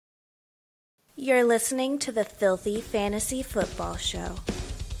You're listening to the Filthy Fantasy Football Show.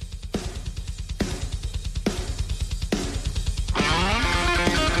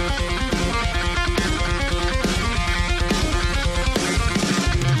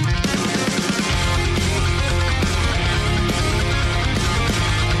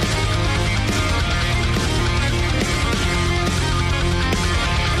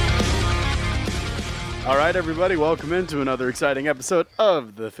 All right, everybody, welcome into another exciting episode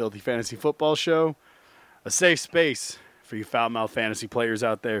of the Filthy Fantasy Football Show, a safe space for you foul-mouthed fantasy players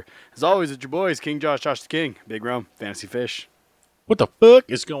out there. As always, it's your boys, King Josh the King, Big Rome, Fantasy Fish. What the fuck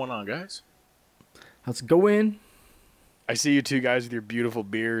is going on, guys? How's it going? I see you two guys with your beautiful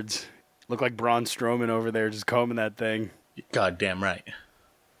beards. Look like Braun Strowman over there just combing that thing. Goddamn right.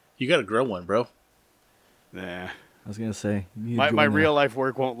 You gotta grow one, bro. Nah. I was going to say. My real-life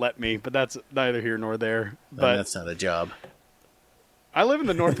work won't let me, but that's neither here nor there. But That's not a job. I live in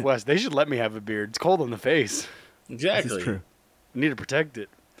the Northwest. They should let me have a beard. It's cold on the face. Exactly. This is true. I need to protect it.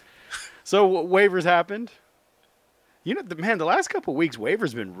 So waivers happened. You know, the last couple of weeks,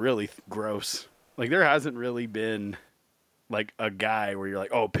 waivers been really gross. Like, there hasn't really been, like, a guy where you're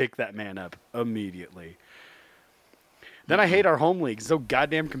like, oh, pick that man up immediately. Then I hate our home league. It's so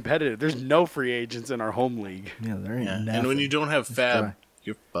goddamn competitive. There's no free agents in our home league. Yeah, there ain't nothing. And when you don't have It's Fab, dry.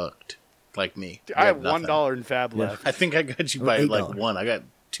 you're fucked. Like me. I have nothing. $1 in Fab Yeah. left. I think I got you Or by $8. like one. I got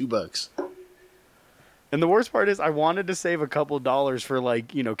 $2. And the worst part is I wanted to save a couple dollars for,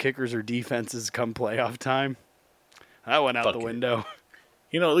 like, you know, kickers or defenses come playoff time. That went out Fuck the it. window.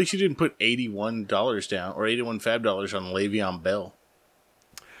 You know, at least you didn't put $81 down or 81 Fab dollars on Le'Veon Bell.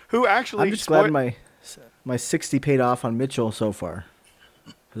 Who actually... I'm just glad my 60 paid off on Mitchell so far.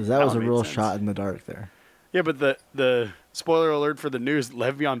 Because that was a made real sense. shot in the dark there. Yeah, but the spoiler alert for the news,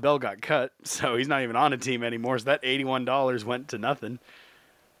 Le'Veon Bell got cut, so he's not even on a team anymore. So that $81 went to nothing.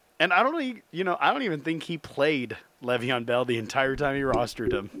 And I don't even think he played Le'Veon Bell the entire time he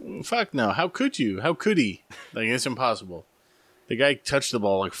rostered him. Fuck no. How could you? How could he? Like, it's impossible. The guy touched the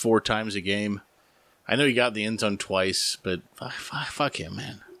ball like 4 times a game. I know he got the end zone twice, but fuck him,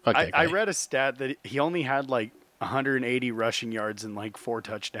 man. Fuck that guy. I read a stat that he only had like 180 rushing yards and like 4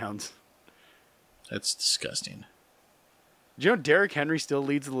 touchdowns. That's disgusting. Do you know Derrick Henry still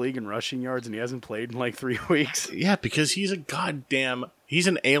leads the league in rushing yards and he hasn't played in like 3 weeks? Yeah, because he's he's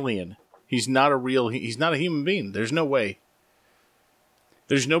an alien. He's not a human being. There's no way.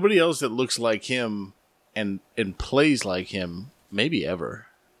 There's nobody else that looks like him and plays like him, maybe ever.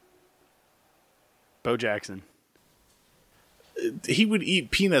 Bo Jackson. He would eat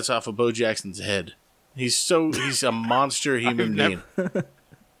peanuts off of Bo Jackson's head. He's a monster human being.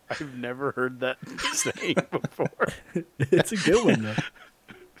 I've never heard that saying before. It's a good one,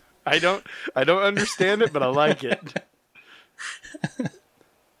 though. I don't understand it, but I like it.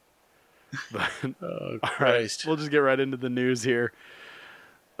 But, Oh, all right, Christ. we'll just get right into the news here.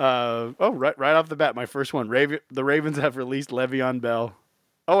 Right off the bat, my first one. The Ravens have released Le'Veon Bell.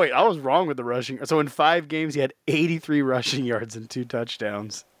 Oh, wait, I was wrong with the rushing. So in 5 games, he had 83 rushing yards and 2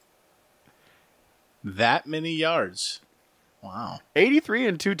 touchdowns. That many yards. Wow. 83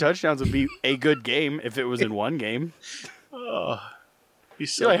 and 2 touchdowns would be a good game if it was in one game. Oh,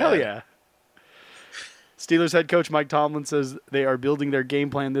 he's so You're like, hell bad. yeah. Steelers head coach Mike Tomlin says they are building their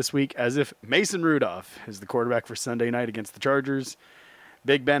game plan this week as if Mason Rudolph is the quarterback for Sunday night against the Chargers.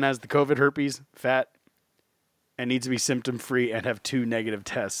 Big Ben has the COVID herpes, fat, and needs to be symptom-free and have 2 negative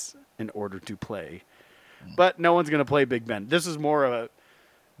tests in order to play. But no one's going to play Big Ben. This is more of a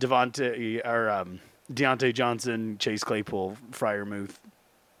Deontay Johnson, Chase Claypool, Freiermuth,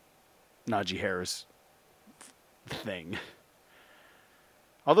 Najee Harris thing.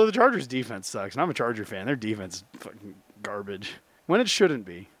 Although the Chargers' defense sucks, and I'm a Charger fan, their defense is fucking garbage. When it shouldn't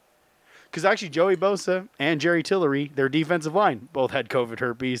be. Because actually Joey Bosa and Jerry Tillery, their defensive line, both had COVID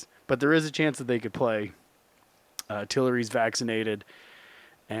herpes, but there is a chance that they could play. Tillery's vaccinated,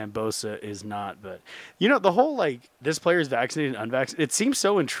 and Bosa is not. But, you know, the whole, like, this player's vaccinated and unvaccinated, it seems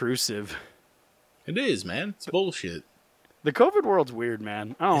so intrusive. It is, man. It's bullshit. The COVID world's weird,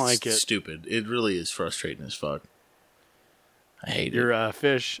 man. I don't It's like it. stupid. It really is frustrating as fuck. I hate it. Your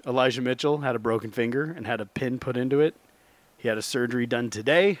fish, Elijah Mitchell, had a broken finger and had a pin put into it. He had a surgery done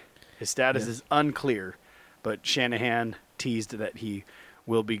today. His status is unclear, but Shanahan teased that he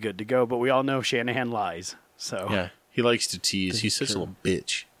will be good to go. But we all know Shanahan lies. So Yeah, he likes to tease. He's such a little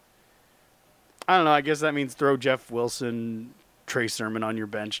bitch. I don't know. I guess that means throw Jeff Wilson, Trey Sermon on your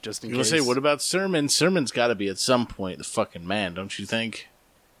bench just in You case. gonna say, what about Sermon? Sermon's got to be at some point the fucking man, don't you think?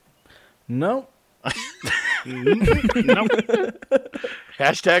 No. No.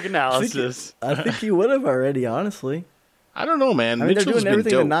 Hashtag analysis. I think he would have already, honestly. I don't know, man. I mean, they're Mitchell's doing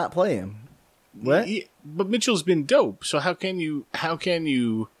everything to been dope. not play him. What? But Mitchell's been dope. So how can you? I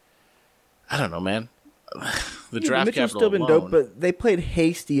don't know, man. The draft Mitchell's capital still been alone, dope, but they played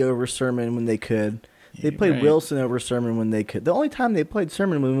Hasty over Sermon when they could. They Yeah, played right. Wilson over Sermon when they could. The only time they played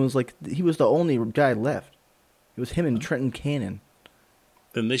Sermon was like he was the only guy left. It was him and Trenton Cannon.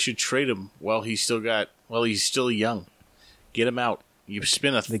 Then they should trade him while he's still young. Get him out. You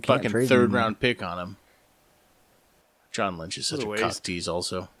spend a They can't fucking trade him third anymore. round pick on him. John Lynch is such What a a cock waste. tease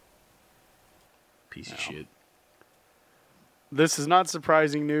also. Piece of shit. This is not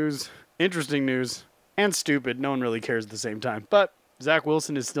surprising news, interesting news, and stupid. No one really cares at the same time. But Zach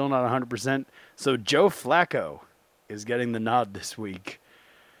Wilson is still not 100%. So Joe Flacco is getting the nod this week.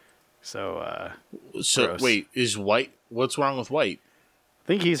 So So gross. wait, is White? What's wrong with White? I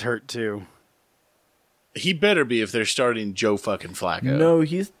think he's hurt too. He better be if they're starting Joe fucking Flacco. No,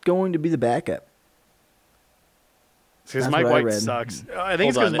 he's going to be the backup. Because That's Mike what I White read. sucks. I think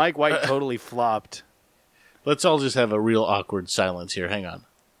it's Hold because on. Mike White totally flopped. Let's all just have a real awkward silence here. Hang on.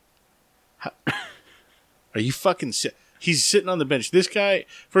 Are you fucking? He's sitting on the bench. This guy.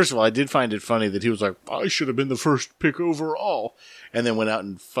 First of all, I did find it funny that he was like, "I should have been the first pick overall," and then went out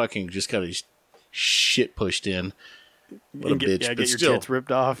and fucking just got his shit pushed in. What a bitch! Yeah, But get your still, tits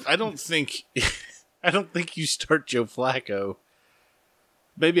ripped off. I don't think. I don't think you start Joe Flacco.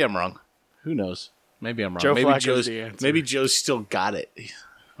 Maybe I'm wrong. Who knows? Maybe I'm wrong. Joe maybe Flacco's the answer. Maybe Joe's still got it.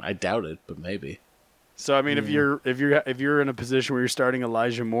 I doubt it, but maybe. So I mean, if you're in a position where you're starting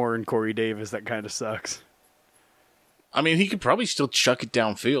Elijah Moore and Corey Davis, that kind of sucks. I mean, he could probably still chuck it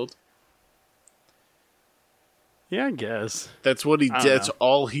downfield. Yeah, I guess. That's what he I did. don't That's know.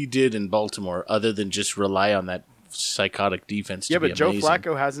 all he did in Baltimore, other than just rely on that psychotic defense. Yeah, to be but Joe amazing.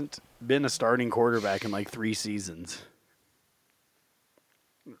 Flacco hasn't been a starting quarterback in like 3 seasons.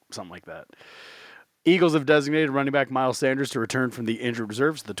 Something like that. Eagles have designated running back Miles Sanders to return from the injured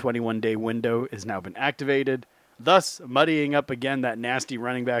reserves. The 21-day window has now been activated, thus muddying up again that nasty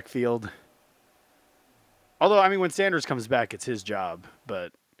running back field. Although, I mean, when Sanders comes back, it's his job,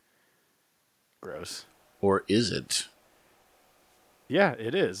 but gross. Or is it? Yeah,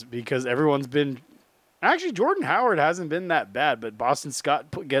 it is, because everyone's been... Actually, Jordan Howard hasn't been that bad, but Boston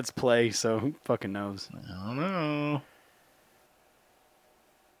Scott gets play, so who fucking knows? I don't know.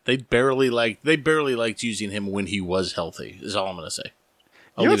 They barely liked using him when he was healthy. Is all I'm gonna say.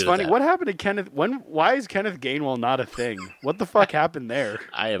 I'll You know leave what's it at funny? that. What happened to Kenneth? Why is Kenneth Gainwell not a thing? What the fuck happened there?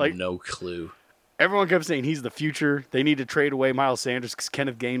 I have like, no clue. Everyone kept saying he's the future. They need to trade away Miles Sanders because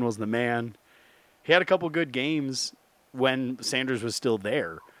Kenneth Gainwell's the man. He had a couple good games when Sanders was still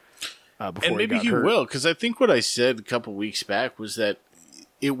there. Before And maybe got he hurt. will, because I think what I said a couple weeks back was that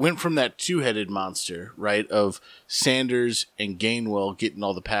it went from that two-headed monster, right, of Sanders and Gainwell getting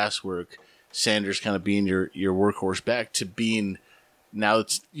all the pass work, Sanders kind of being your workhorse back, to being now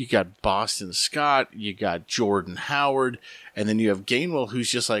you got Boston Scott, you got Jordan Howard, and then you have Gainwell,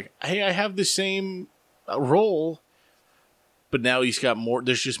 who's just like, hey, I have the same role, but now he's got more.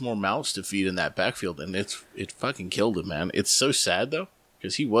 There's just more mouths to feed in that backfield, and it fucking killed him, man. It's so sad though,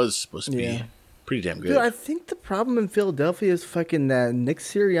 because he was supposed to be pretty damn good. Dude, I think the problem in Philadelphia is fucking Nick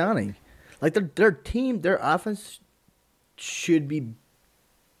Sirianni. Like their team, their offense should be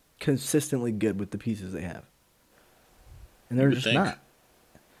consistently good with the pieces they have, and they're would just think. not.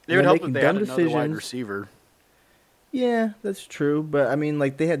 It would They're help if making they had dumb another wide decisions. receiver. Yeah, that's true. But I mean,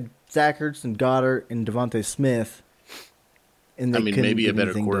 like they had Zach Ertz and Goddard and Devontae Smith, and they I mean, couldn't maybe a get better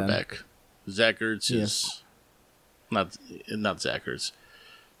anything done. quarterback. Zach Ertz Yeah. is not Zach Ertz.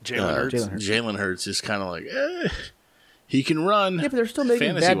 Jalen Hurts. Jalen Hurts. Jalen Hurts is kind of like he can run. Yeah, but they're still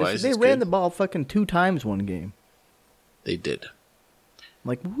making bad Fantasy-wise, decisions. They it's ran good. the ball fucking 2 times one game. They did.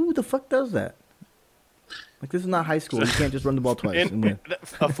 Like, who the fuck does that? Like, this is not high school. You can't just run the ball twice and In win.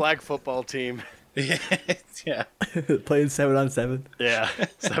 a flag football team. yeah. Playing 7-on-7. Yeah,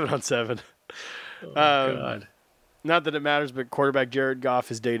 7-on-7. God. Not that it matters, but quarterback Jared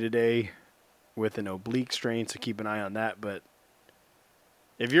Goff is day-to-day with an oblique strain, so keep an eye on that. But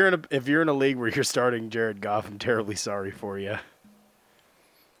if you're in a league where you're starting Jared Goff, I'm terribly sorry for you.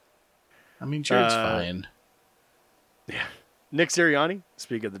 I mean, Jared's fine. Nick Sirianni,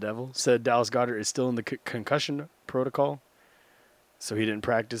 speak of the devil, said Dallas Goedert is still in the concussion protocol, so he didn't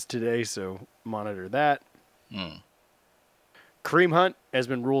practice today, so monitor that. Kareem Hunt has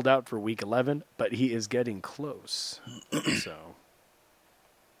been ruled out for Week 11, but he is getting close. So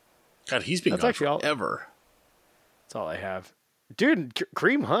God, he's been That's gone actually all- forever. that's all I have. Dude,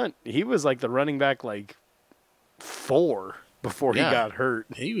 Kareem Hunt, he was like the running back 4 before Yeah. he got hurt.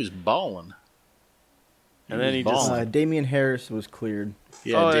 He was balling. And then he was just balling. Damian Harris was cleared.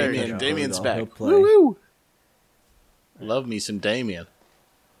 Yeah, Oh, there you go. Damien's He'll back. play. Woo-woo. Love me some Damien.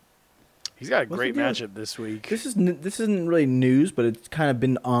 He's got a What's great the deal? matchup this week. This isn't really news, but it's kind of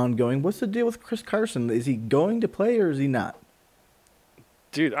been ongoing. What's the deal with Chris Carson? Is he going to play or is he not?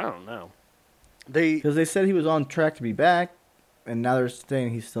 Dude, I don't know. Because they said he was on track to be back, and now they're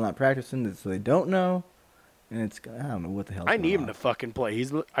saying he's still not practicing, so they don't know. And I don't know what the hell. I need him to fucking play.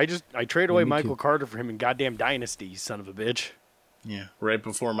 I traded away me Michael too. Carter for him in goddamn Dynasty, you son of a bitch. Yeah, right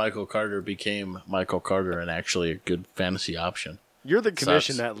before Michael Carter became Michael Carter and actually a good fantasy option. You're the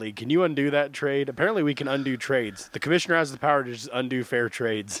commission Sucks. that league. Can you undo that trade? Apparently we can undo trades. The commissioner has the power to just undo fair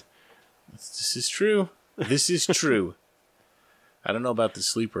trades. This is true. This is true. I don't know about the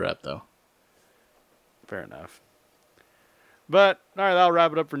sleeper app, though. Fair enough. But, all right, that'll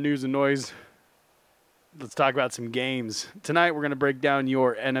wrap it up for news and noise. Let's talk about some games. Tonight we're going to break down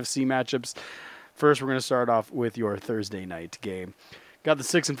your NFC matchups. First, we're going to start off with your Thursday night game. Got the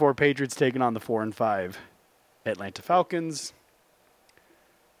 6-4 Patriots taking on the 4-5 Atlanta Falcons.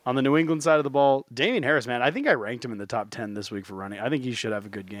 On the New England side of the ball, Damian Harris, man, I think I ranked him in the top 10 this week for running. I think he should have a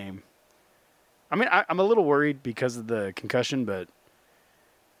good game. I mean, I'm a little worried because of the concussion, but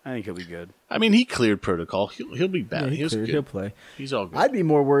I think he'll be good. I mean, he cleared protocol. He'll be back. Yeah, He'll he'll play. He's all good. I'd be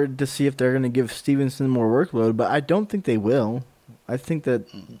more worried to see if they're going to give Stevenson more workload, but I don't think they will. I think that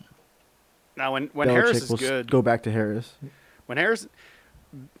Now, when Belichick Harris is will good, go back to Harris. When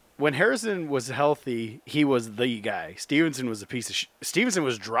Harrison was healthy, he was the guy. Stevenson was a piece of Stevenson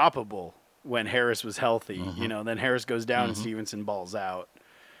was droppable when Harris was healthy. You know, then Harris goes down and Stevenson balls out.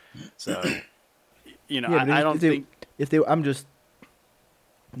 So, you know, Yeah, but I don't think. if they. I'm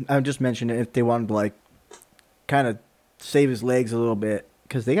just mentioning if they wanted to like kind of save his legs a little bit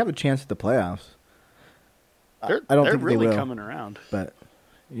because they have a chance at the playoffs. They're, I don't they're think really they will. coming around. But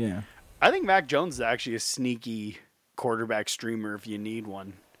yeah, I think Mac Jones is actually a sneaky quarterback streamer if you need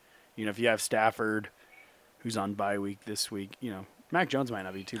one. You know, if you have Stafford, who's on bye week this week, you know, Mac Jones might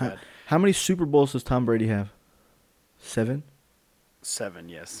not be too bad. how many Super Bowls does Tom Brady have? 7. 7,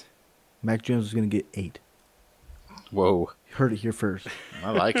 yes. Mac Jones is going to get 8. Whoa. You heard it here first.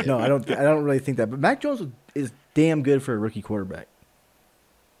 I like it. No, I don't really think that. But Mac Jones is damn good for a rookie quarterback.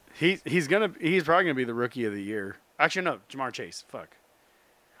 He's probably gonna be the rookie of the year. Actually, no, Jamar Chase. Fuck.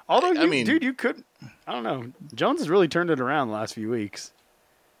 Although, I mean, dude, you could. I don't know. Jones has really turned it around the last few weeks.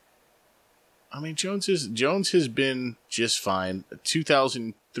 I mean, Jones has been just fine.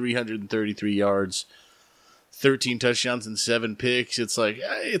 2,333 yards, 13 touchdowns, and 7 picks. It's like,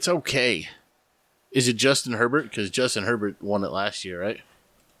 it's okay. Is it Justin Herbert? Because Justin Herbert won it last year, right?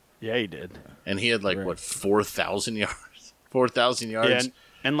 Yeah, he did. And he had like, what, 4,000 yards? 4,000 yards? Yeah,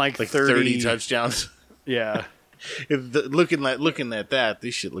 and like 30 touchdowns. Yeah. Looking at that,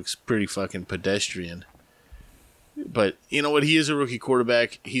 this shit looks pretty fucking pedestrian. But you know what? He is a rookie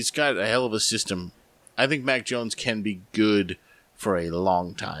quarterback. He's got a hell of a system. I think Mac Jones can be good for a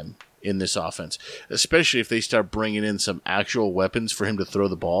long time in this offense, especially if they start bringing in some actual weapons for him to throw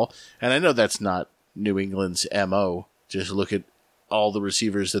the ball. And I know that's not New England's MO. Just look at all the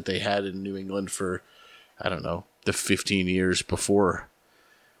receivers that they had in New England for, I don't know, the 15 years before.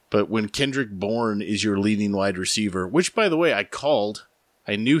 But when Kendrick Bourne is your leading wide receiver, which, by the way, I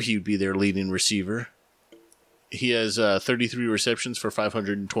knew he'd be their leading receiver. He has 33 receptions for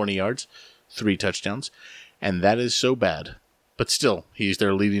 520 yards, 3 touchdowns, and that is so bad. But still, he's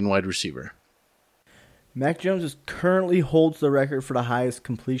their leading wide receiver. Mac Jones currently holds the record for the highest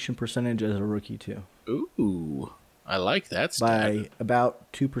completion percentage as a rookie, too. Ooh, I like that stat. By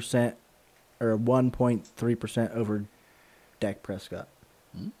about 2% or 1.3% over Dak Prescott.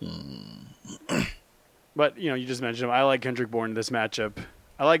 But, you know, you just mentioned him. I like Kendrick Bourne in this matchup.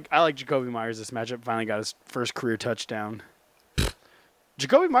 I like Jacoby Myers this matchup. Finally got his first career touchdown.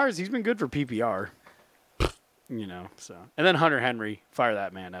 Jacoby Myers, he's been good for PPR. You know, so. And then Hunter Henry, fire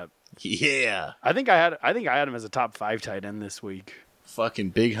that man up. Yeah. I think I had him as a top 5 tight end this week. Fucking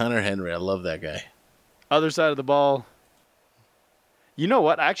big Hunter Henry. I love that guy. Other side of the ball. You know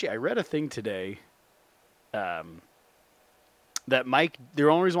what? Actually, I read a thing today. That the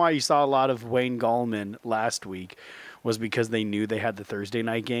only reason why you saw a lot of Wayne Gallman last week was because they knew they had the Thursday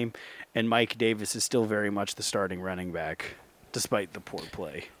night game, and Mike Davis is still very much the starting running back, despite the poor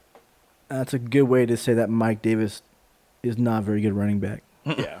play. That's a good way to say that Mike Davis is not a very good running back.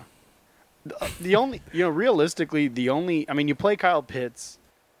 Yeah. The only, realistically, you play Kyle Pitts,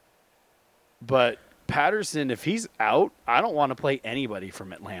 but Patterson, if he's out, I don't want to play anybody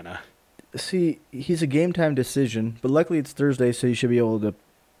from Atlanta. See, he's a game time decision, but luckily it's Thursday, so you should be able to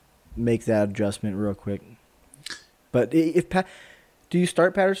make that adjustment real quick. But do you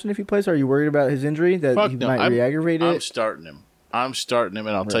start Patterson if he plays? Are you worried about his injury that Fuck he no. might re-aggravate I'm it? starting him, and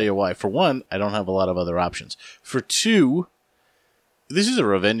I'll tell you why. For one, I don't have a lot of other options. For two, this is a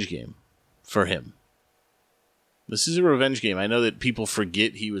revenge game. for him. This is a revenge game. I know that people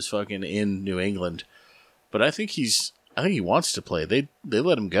forget he was fucking in New England, but I think he wants to play. They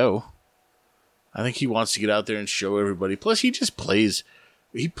let him go. I think he wants to get out there and show everybody. Plus, he just plays.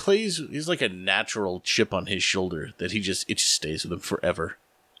 He's like a natural chip on his shoulder that it just stays with him forever.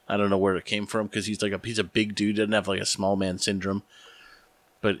 I don't know where it came from because he's a big dude, doesn't have like a small man syndrome.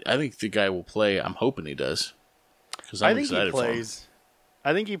 But I think the guy will play. I'm hoping he does. Because I'm excited for him.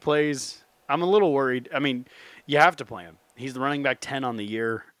 I think he plays. I'm a little worried. I mean, you have to play him. He's the running back 10 on the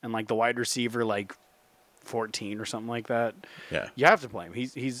year and like the wide receiver like 14 or something like that. Yeah. You have to play him.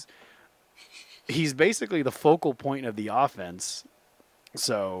 He's basically the focal point of the offense.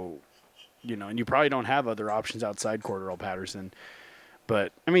 So, and you probably don't have other options outside Cordarrelle Patterson.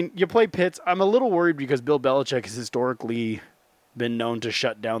 But, I mean, you play Pitts. I'm a little worried because Bill Belichick has historically been known to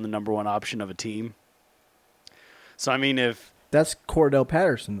shut down the number one option of a team. So, I mean, if... That's Cordarrelle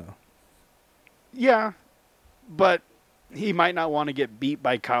Patterson, though. Yeah, but he might not want to get beat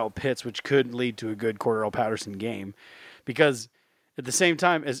by Kyle Pitts, which could lead to a good Cordarrelle Patterson game. Because at the same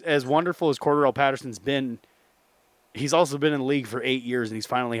time, as wonderful as Cordarrelle Patterson's been, he's also been in the league for 8 years, and he's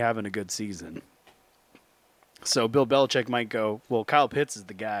finally having a good season. So Bill Belichick might go, well, Kyle Pitts is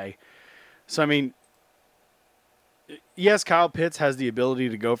the guy. So, I mean, yes, Kyle Pitts has the ability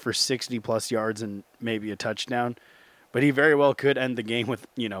to go for 60-plus yards and maybe a touchdown, but he very well could end the game with,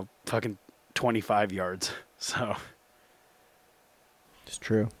 fucking 25 yards. So it's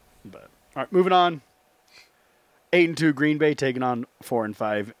true. But all right, moving on. 8-2 Green Bay taking on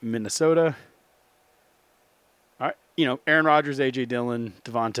 4-5 Minnesota. All right, Aaron Rodgers, AJ Dillon,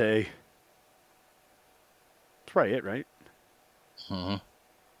 Devontae. That's probably it, right? Uh-huh.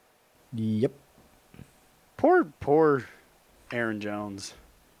 Yep. Poor Aaron Jones.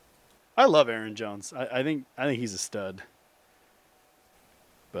 I love Aaron Jones. I think he's a stud.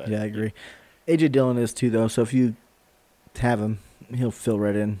 But yeah, I agree. AJ Dillon is too, though. So if you have him, he'll fill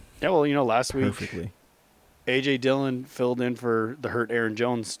right in. Yeah, well, last week perfectly. AJ Dillon filled in for the hurt Aaron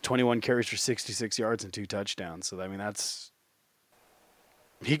Jones. 21 carries for 66 yards and 2 touchdowns. So I mean,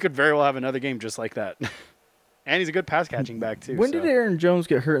 he could very well have another game just like that. And he's a good pass catching back too. When did Aaron Jones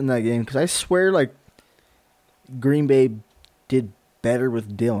get hurt in that game? Because I swear, like, Green Bay did better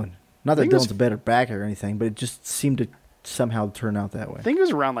with Dillon. Not that Dillon's a better back or anything, but it just seemed to somehow turn out that way. I think it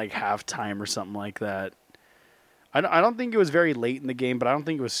was around like halftime or something like that. I don't think it was very late in the game, but I don't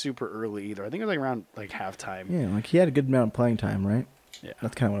think it was super early either. I think it was like around like halftime. Yeah, like he had a good amount of playing time, right? Yeah,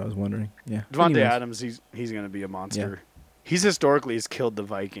 that's kind of what I was wondering. Yeah, Devontae Adams, he's going to be a monster. Yeah. He's historically killed the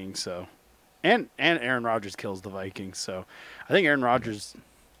Vikings, so and Aaron Rodgers kills the Vikings, so I think Aaron Rodgers.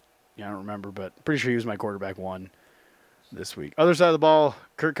 Yeah, I don't remember, but pretty sure he was my quarterback 1 this week. Other side of the ball,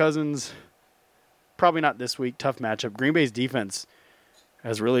 Kirk Cousins. Probably not this week. Tough matchup. Green Bay's defense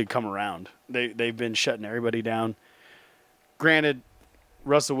has really come around. They've been shutting everybody down. Granted,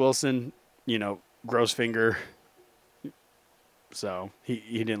 Russell Wilson, gross finger. So he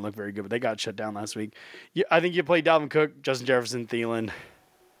didn't look very good, but they got shut down last week. I think you play Dalvin Cook, Justin Jefferson, Thielen.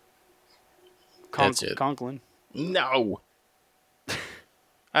 That's it. Conklin. No.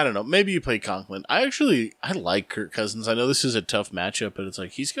 I don't know. Maybe you play Conklin. I like Kirk Cousins. I know this is a tough matchup, but it's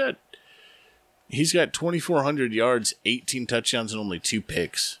like he's got 2,400 yards, 18 touchdowns, and only 2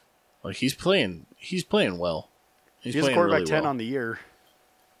 picks. Like he's playing well. He's quarterback really 10 well. on the year.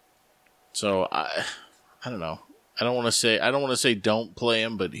 So I don't know. I don't want to say don't play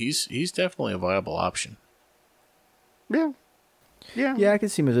him, but he's definitely a viable option. Yeah. I can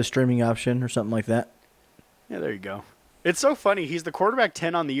see him as a streaming option or something like that. Yeah, there you go. It's so funny. He's the quarterback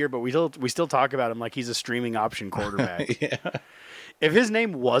 10 on the year, but we still talk about him like he's a streaming option quarterback. Yeah. If his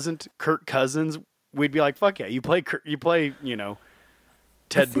name wasn't Kirk Cousins, we'd be like, "Fuck yeah, you play Ted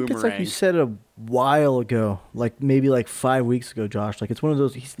Boomerang." It's like you said a while ago, like maybe like 5 weeks ago, Josh. Like it's one of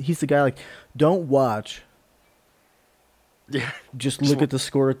those. He's the guy. Like, don't watch. Yeah. Just look at the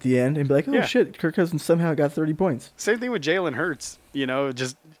score at the end and be like, "Oh shit, Kirk Cousins somehow got 30 points." Same thing with Jalen Hurts.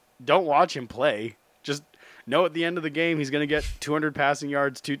 Just don't watch him play. Just know at the end of the game he's going to get 200 passing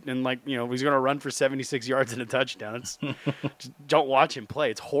yards, and he's going to run for 76 yards and a touchdown. Just don't watch him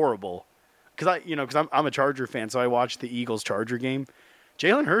play. It's horrible. Because I'm a Charger fan, so I watched the Eagles Charger game.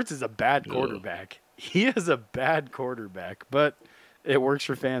 Jalen Hurts is a bad quarterback. He is a bad quarterback, but it works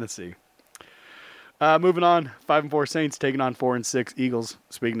for fantasy. Moving on, 5-4 Saints taking on 4-6 Eagles.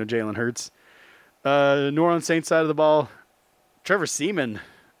 Speaking of Jalen Hurts, New Orleans Saints side of the ball, Trevor Seaman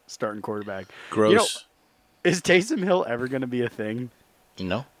starting quarterback. Gross. Is Taysom Hill ever going to be a thing?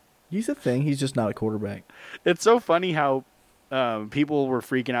 No. He's a thing. He's just not a quarterback. It's so funny how people were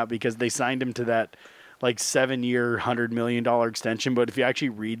freaking out because they signed him to that like 7-year, $100 million extension. But if you actually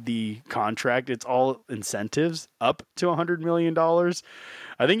read the contract, it's all incentives up to $100 million.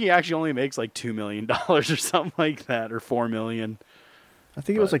 I think he actually only makes like $2 million or something like that, or $4 million. I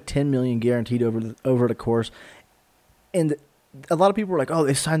think it was like $10 million guaranteed over the course. And a lot of people were like, "Oh,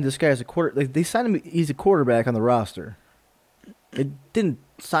 they signed this guy as a quarter." Like, they signed him; he's a quarterback on the roster. It didn't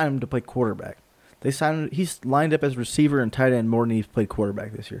sign him to play quarterback. They signed him. He's lined up as receiver and tight end more than he's played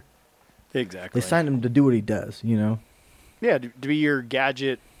quarterback this year. Exactly. They signed him to do what he does. You know. Yeah, to be your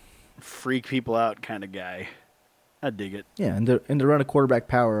gadget, freak people out kind of guy. I dig it. Yeah, and to run a quarterback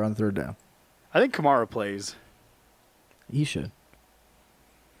power on third down. I think Kamara plays. He should.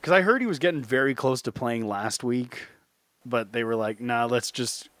 Because I heard he was getting very close to playing last week, but they were like, "Nah, let's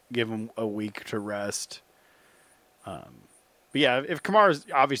just give him a week to rest." But yeah, if Kamara's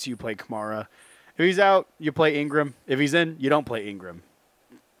obviously you play Kamara. If he's out, you play Ingram. If he's in, you don't play Ingram.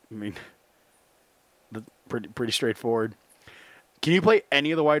 I mean, pretty straightforward. Can you play any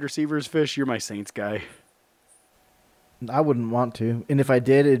of the wide receivers, Fish? You're my Saints guy. I wouldn't want to, and if I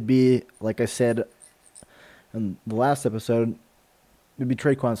did, it'd be like I said in the last episode. It'd be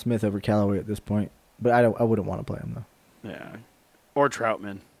Traquan Smith over Callaway at this point, but I wouldn't want to play him though. Yeah, or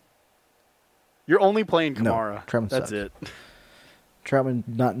Troutman. You're only playing No, Kamara. Troutman That's sucks. it. Troutman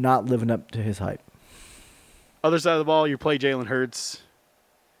not living up to his hype. Other side of the ball, you play Jalen Hurts.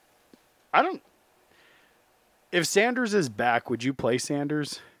 If Sanders is back, would you play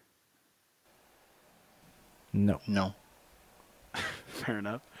Sanders? No. Fair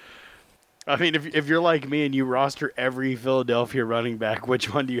enough. I mean, if you're like me and you roster every Philadelphia running back,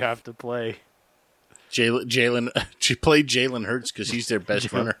 which one do you have to play? Jalen. She played Jalen Hurts because he's their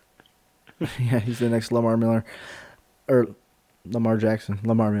best runner. Yeah, he's the next Lamar Miller. Or Lamar Jackson.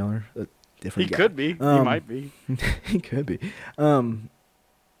 Lamar Miller. A different He guy. could be. He might be. He could be.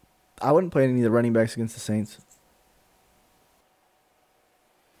 I wouldn't play any of the running backs against the Saints.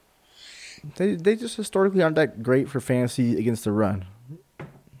 They just historically aren't that great for fantasy against the run.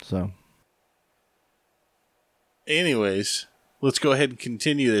 So. Anyways, let's go ahead and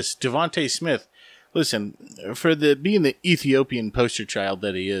continue this. Devontae Smith, listen, for being the Ethiopian poster child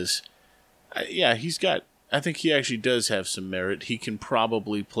that he is, I think he actually does have some merit. He can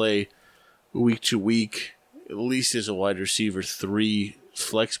probably play week to week, at least as a wide receiver 3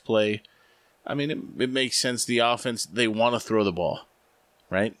 flex play. I mean, it makes sense. The offense, they want to throw the ball,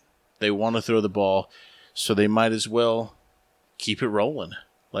 right? They want to throw the ball, so they might as well keep it rolling.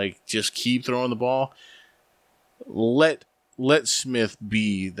 Like, just keep throwing the ball. Let Smith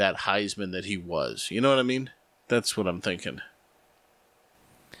be that Heisman that he was. You know what I mean? That's what I'm thinking.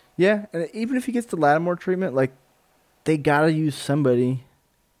 Yeah, and even if he gets the Lattimore treatment, like, they got to use somebody,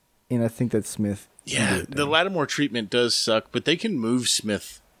 and I think that Smith. Yeah, the Lattimore treatment does suck, but they can move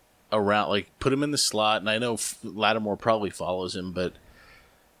Smith around, like, put him in the slot, and I know Lattimore probably follows him, but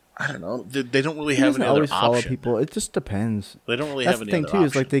I don't know. They don't really have any other option. Follow people. It just depends. They don't really That's have the any thing, other too,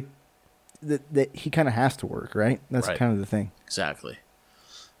 option. is like that he kind of has to work, right? That's Right. kind of the thing. Exactly.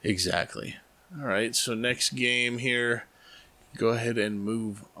 All right, so next game here. Go ahead and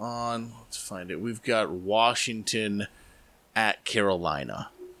move on. Let's find it. We've got Washington at Carolina.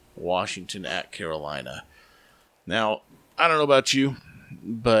 Now, I don't know about you,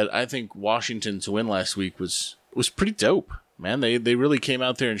 but I think Washington's win last week was pretty dope. Man, they really came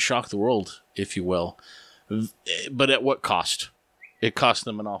out there and shocked the world, if you will. But at what cost? It cost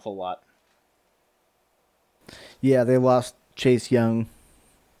them an awful lot. Yeah, they lost Chase Young,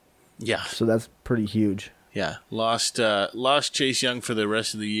 Yeah. so that's pretty huge. Yeah, lost Chase Young for the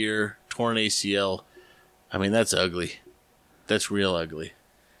rest of the year, torn ACL. I mean, that's ugly. That's real ugly.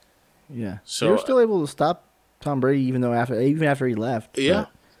 Yeah. So- they were still able to stop Tom Brady even after he left. Yeah,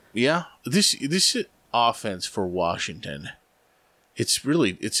 yeah. This offense for Washington, it's a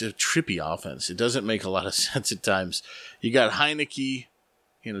trippy offense. It doesn't make a lot of sense at times. You got Heineke.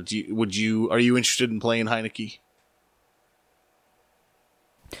 You know, are you interested in playing Heineke?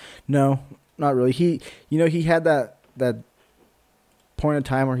 No, not really. He had that point in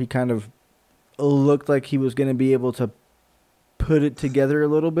time where he kind of looked like he was going to be able to put it together a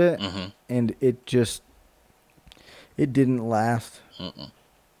little bit, and it didn't last.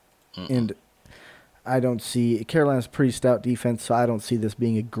 And I don't see Carolina's pretty stout defense, so I don't see this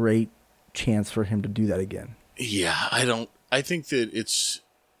being a great chance for him to do that again. Yeah, I think that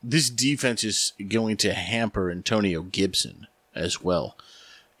this defense is going to hamper Antonio Gibson as well.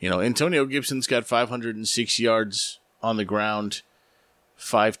 You know, Antonio Gibson's got 506 yards on the ground,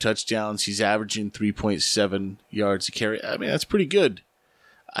 5 touchdowns. He's averaging 3.7 yards a carry. I mean, that's pretty good.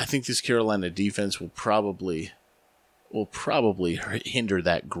 I think this Carolina defense will probably will probably hinder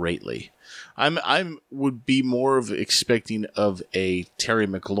that greatly. I'm would be more of expecting of a Terry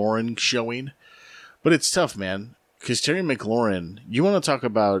McLaurin showing, but it's tough, man, because Terry McLaurin, you want to talk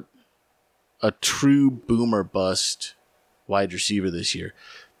about a true boomer bust wide receiver this year.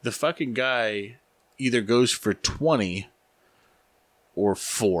 The fucking guy either goes for 20 or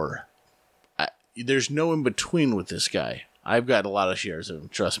 4. There's no in between with this guy. I've got a lot of shares of him,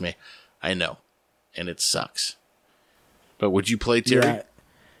 trust me. I know. And it sucks. But would you play Terry? Yeah,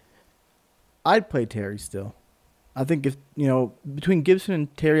 I'd play Terry still. I think if, between Gibson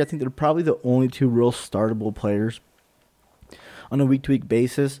and Terry, I think they're probably the only two real startable players on a week-to-week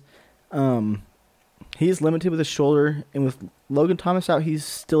basis. He's limited with his shoulder, and with Logan Thomas out, he's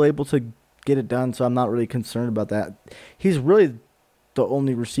still able to get it done, so I'm not really concerned about that. He's really the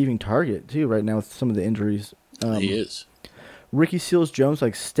only receiving target, too, right now with some of the injuries. He is. Ricky Seals-Jones,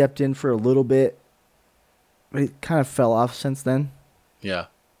 stepped in for a little bit, but he kind of fell off since then. Yeah.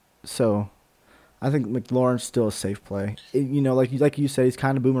 So, I think McLaurin's still a safe play. Like you said, he's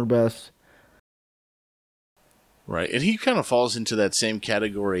kind of boomer bust. Right, and he kind of falls into that same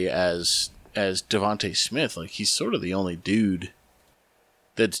category as Devontae Smith. Like, he's sort of the only dude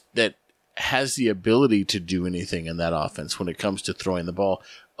that has the ability to do anything in that offense when it comes to throwing the ball,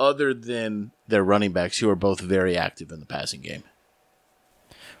 other than their running backs, who are both very active in the passing game.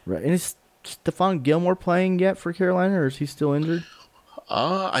 Right, and is Stephon Gilmore playing yet for Carolina, or is he still injured?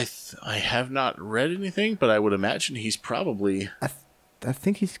 I have not read anything, but I would imagine he's probably. I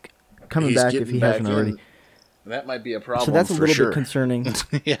think he's coming back if he hasn't already. That might be a problem. So that's a little bit concerning.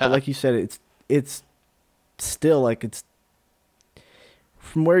 Yeah. But like you said, it's still it's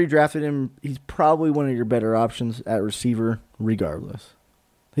from where you drafted him. He's probably one of your better options at receiver, regardless.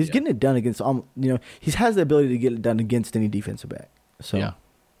 He's getting it done against he has the ability to get it done against any defensive back. So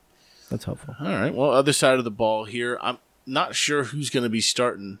that's helpful. All right. Well, other side of the ball here. I'm not sure who's going to be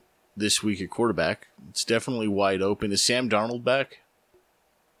starting this week at quarterback. It's definitely wide open. Is Sam Darnold back?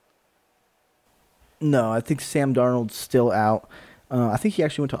 No, I think Sam Darnold's still out. I think he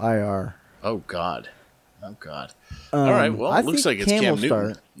actually went to IR. Oh, God. All right, well, it looks like it's Cam Newton.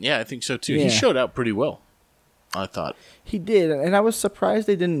 Start. Yeah, I think so, too. Yeah. He showed out pretty well, I thought. He did, and I was surprised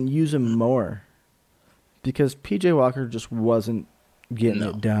they didn't use him more because P.J. Walker just wasn't getting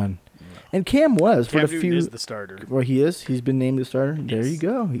it done. No. And Cam was. Cam Newton is the starter. Well, he is. He's been named the starter. Yes. There you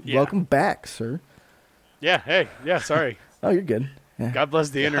go. Yeah. Welcome back, sir. Yeah, hey. Yeah, sorry. Oh, you're good. Yeah. God bless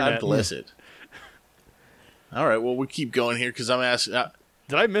the internet. God bless it. All right, well, we keep going here because I'm asking.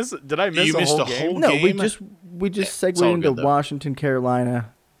 Did I miss you a missed whole a game? whole No, game? we just segued into Washington,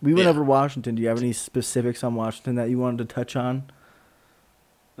 Carolina. We went over Washington. Do you have any specifics on Washington that you wanted to touch on?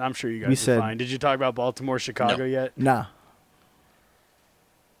 I'm sure you guys are fine. Did you talk about Baltimore, Chicago yet? Nah.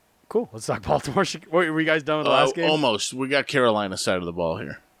 Cool. Let's talk Baltimore. Were you guys done with the last game? Almost. We got Carolina side of the ball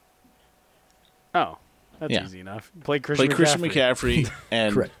here. Oh, that's easy enough. Play Christian McCaffrey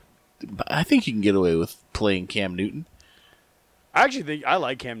and correct. I think you can get away with playing Cam Newton. I actually think I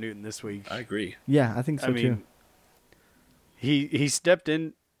like Cam Newton this week. I agree. Yeah, I think so too. He stepped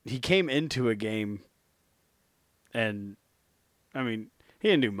in. He came into a game, and he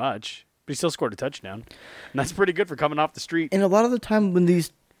didn't do much, but he still scored a touchdown, and that's pretty good for coming off the street. And a lot of the time, when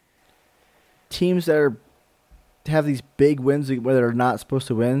these teams that have these big wins where they're not supposed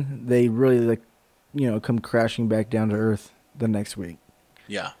to win, they really come crashing back down to earth the next week.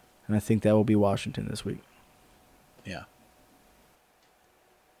 Yeah. And I think that will be Washington this week. Yeah.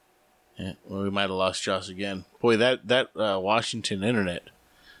 Yeah. Well, we might have lost Josh again. Boy, that Washington internet,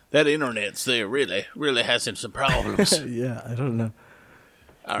 that internet's there really has some problems. Yeah, I don't know.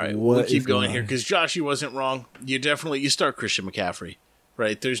 All right, we'll keep going here because Josh, you wasn't wrong. You start Christian McCaffrey,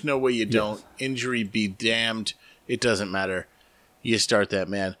 right? There's no way you don't. Yes. Injury be damned. It doesn't matter. You start that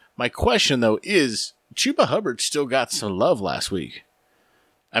man. My question though is, Chuba Hubbard still got some love last week.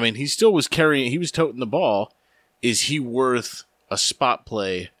 He still was he was toting the ball. Is he worth a spot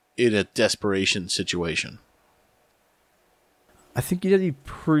play in a desperation situation? I think you got to be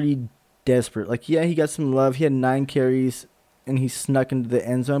pretty desperate. He got some love. He had 9 carries, and he snuck into the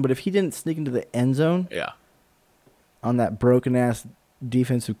end zone. But if he didn't sneak into the end zone on that broken-ass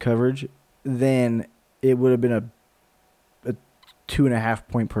defensive coverage, then it would have been a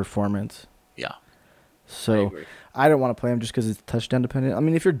 2.5-point performance. Yeah. So I don't want to play him just because it's touchdown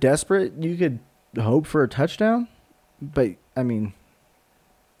dependent. If you're desperate, you could hope for a touchdown, but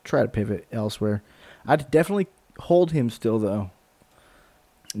try to pivot elsewhere. I'd definitely hold him still though.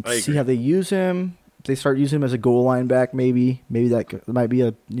 And see how they use him. If they start using him as a goal line back, maybe that might be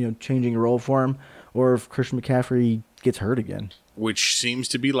a changing role for him, or if Christian McCaffrey gets hurt again, which seems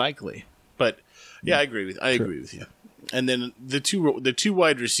to be likely. But yeah, I agree with you. And then the two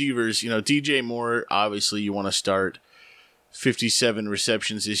wide receivers, DJ Moore, obviously you want to start. 57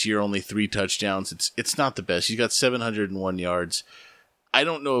 receptions this year, only 3 touchdowns. It's not the best. He's got 701 yards. I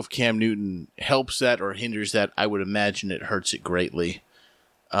don't know if Cam Newton helps that or hinders that. I would imagine it hurts it greatly.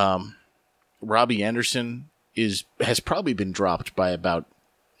 Robbie Anderson has probably been dropped by about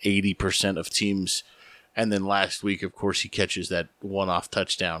 80% of teams. And then last week, of course, he catches that one-off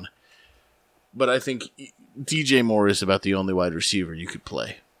touchdown. But I think DJ Moore is about the only wide receiver you could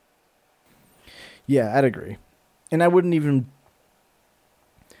play. Yeah, I'd agree. And I wouldn't even.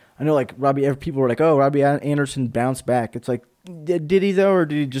 I know, like people were like, "Oh, Robbie Anderson bounced back." It's like, did he though, or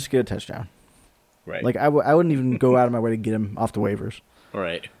did he just get a touchdown? Right. Like I wouldn't even go out of my way to get him off the waivers.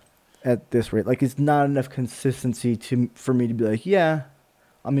 Right. At this rate, like it's not enough consistency for me to be like, yeah.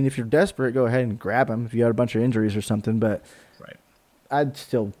 I mean, if you're desperate, go ahead and grab him if you had a bunch of injuries or something. But right. I'd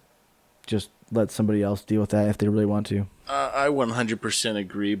still just let somebody else deal with that if they really want to. I 100%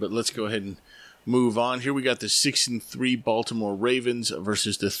 agree. But let's go ahead and move on. Here we got the 6-3 Baltimore Ravens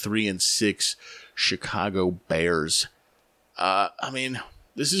versus the 3-6 Chicago Bears. I mean,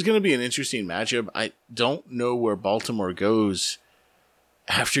 this is going to be an interesting matchup. I don't know where Baltimore goes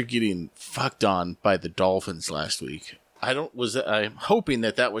after getting fucked on by the Dolphins last week. I'm hoping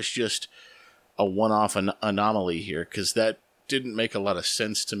that was just a one-off anomaly here, because that didn't make a lot of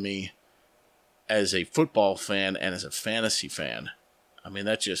sense to me as a football fan and as a fantasy fan. I mean,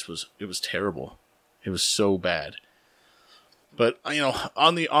 it was terrible. It was so bad. But,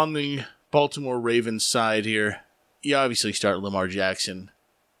 on the Baltimore Ravens side here, you obviously start Lamar Jackson.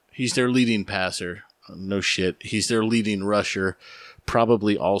 He's their leading passer. No shit. He's their leading rusher.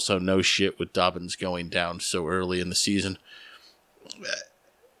 Probably also no shit with Dobbins going down so early in the season.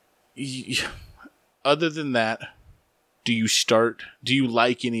 Other than that, do you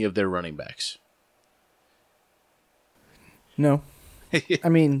like any of their running backs? No. I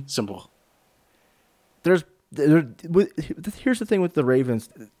mean, simple. Here's the thing with the Ravens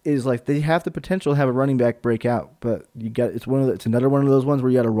is like they have the potential to have a running back break out, but it's another one of those ones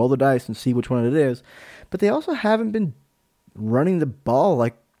where you got to roll the dice and see which one it is. But they also haven't been running the ball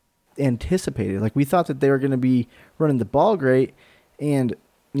like anticipated. Like we thought that they were going to be running the ball great, and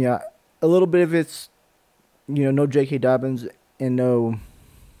a little bit of it's no J.K. Dobbins and no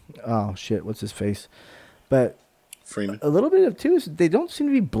what's his face, but Freeman. A little bit of too is they don't seem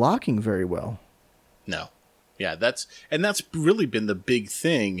to be blocking very well. No. Yeah, that's really been the big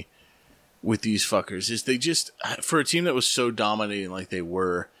thing with these fuckers is they just, for a team that was so dominating like they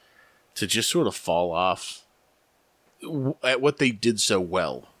were, to just sort of fall off at what they did so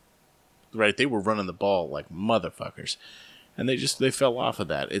well. Right? They were running the ball like motherfuckers. And they fell off of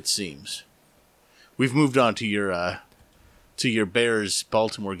that, it seems. We've moved on to your Bears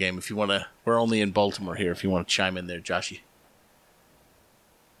Baltimore game. If you want to, we're only in Baltimore here. If you want to chime in there, Joshy.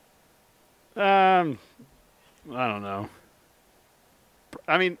 I don't know.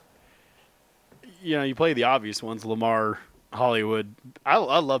 I mean, you play the obvious ones: Lamar, Hollywood. I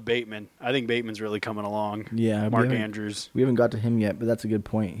love Bateman. I think Bateman's really coming along. Yeah, Mark Andrews. We haven't got to him yet, but that's a good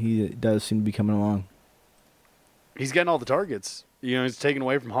point. He does seem to be coming along. He's getting all the targets. He's taken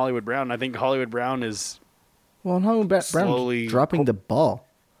away from Hollywood Brown. I think Hollywood Brown is. Well, and Hollywood Brown's dropping the ball.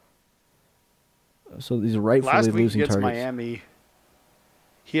 So he's rightfully last week losing against targets. Miami,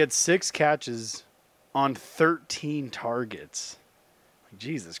 he had 6 catches on 13 targets.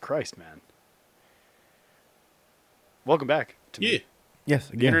 Jesus Christ, man. Welcome back to me. Yes,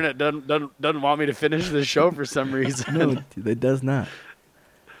 again. The internet doesn't want me to finish this show for some reason. No, it does not.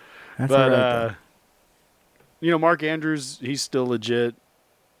 That's but, all right, Mark Andrews, he's still legit.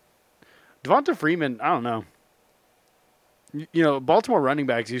 Devonta Freeman, I don't know. Baltimore running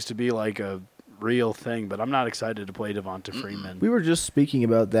backs used to be like a real thing, but I'm not excited to play Devonta Freeman. We were just speaking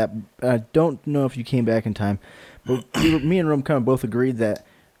about that. I don't know if you came back in time, but me and Rome kind of both agreed that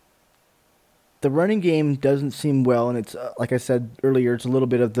the running game doesn't seem well, and it's like I said earlier, it's a little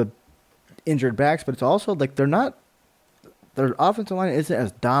bit of the injured backs, but it's also like their offensive line isn't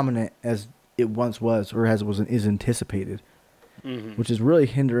as dominant as it once was or as is anticipated, which is really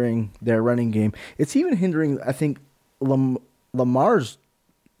hindering their running game. It's even hindering, I think, Lamar's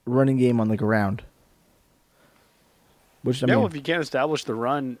running game on the ground. Which well, if you can't establish the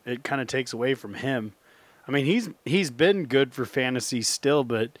run, it kind of takes away from him. I mean, he's been good for fantasy still,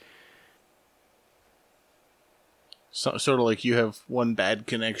 but sort of like you have one bad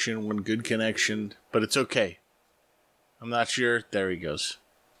connection, one good connection, but it's okay. I'm not sure. There he goes.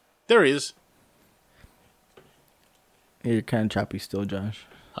 There he is. Yeah, you're kind of choppy still, Josh.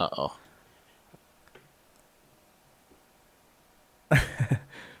 Uh-oh.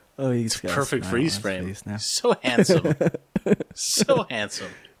 Oh, he's got a Perfect smile on freeze his frame. face now. So handsome. So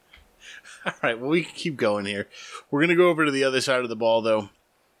handsome. All right, well, we can keep going here. We're going to go over to the other side of the ball, though.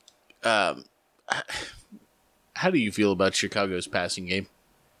 How do you feel about Chicago's passing game,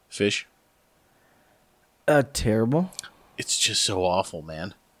 Fish? Terrible. It's just so awful,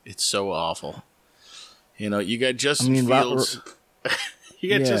 man. It's so awful. You know, you got Justin I mean, Fields. You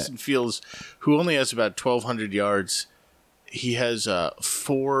got Yeah. Justin Fields, who only has about 1,200 yards. He has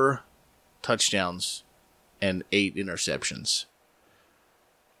 4 touchdowns and 8 interceptions.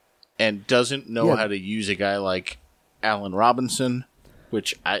 And doesn't know Yeah. how to use a guy like Allen Robinson,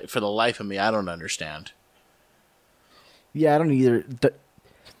 which, for the life of me, I don't understand. Yeah, I don't either.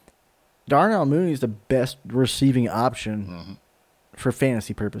 Darnell Mooney is the best receiving option for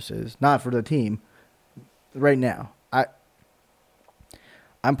fantasy purposes, not for the team. Right now,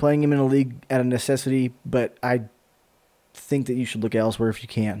 I'm playing him in a league at a necessity, but I think that you should look elsewhere if you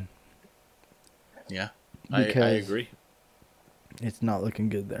can. Yeah, I Because- agree. It's not looking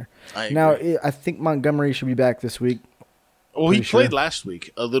good there. I Now, agree. I think Montgomery should be back this week. Well, he Pretty sure. played last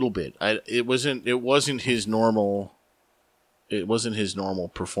week a little bit. It wasn't his normal. It wasn't his normal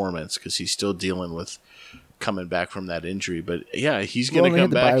performance because he's still dealing with coming back from that injury. But yeah, he's going Well, to they come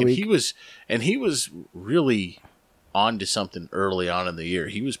had the back, bye and week. he was really on to something early on in the year.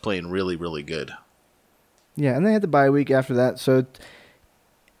 He was playing really, really good. Yeah, and they had the bye week after that, so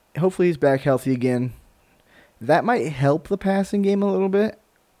hopefully he's back healthy again. That might help the passing game a little bit.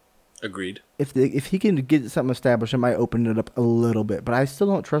 Agreed. If he can get something established, it might open it up a little bit. But I still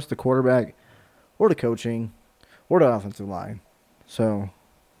don't trust the quarterback or the coaching or the offensive line. So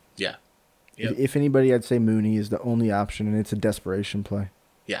Yeah. Yep. if anybody, I'd say Mooney is the only option, and it's a desperation play.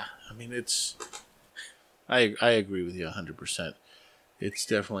 Yeah, I mean it's. I agree with you 100%. It's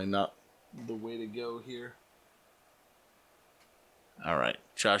definitely not the way to go here. All right,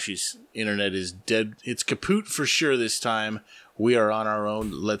 Joshy's internet is dead. It's kaput for sure this time. We are on our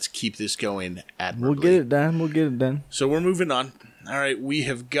own. Let's keep this going admirably. We'll get it done. So we're moving on. All right, we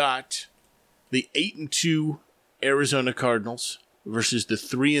have got the 8-2 Arizona Cardinals versus the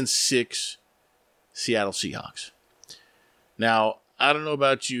 3-6 Seattle Seahawks. Now, I don't know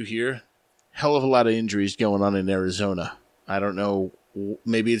about you here. Hell of a lot of injuries going on in Arizona. I don't know.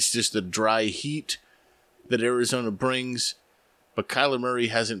 Maybe it's just the dry heat that Arizona brings. But Kyler Murray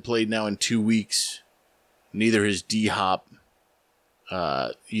hasn't played now in 2 weeks. Neither has D-Hop.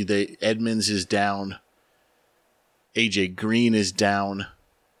 Edmonds is down. AJ Green is down.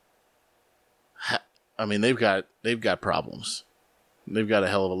 I mean, they've got problems. They've got a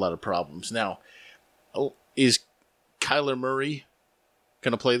hell of a lot of problems. Now, is Kyler Murray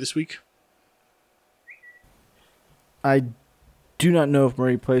going to play this week? I do not know if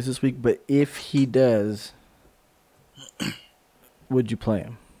Murray plays this week, but if he does, would you play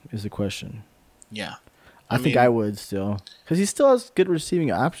him? Is the question. Yeah. I think I would still, because he still has good receiving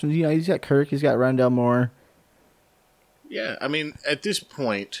options. You know, he's got Kirk, he's got Rondell Moore. Yeah, I mean, at this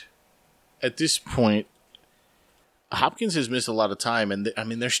point, Hopkins has missed a lot of time, and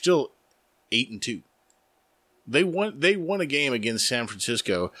they're still 8-2. They won a game against San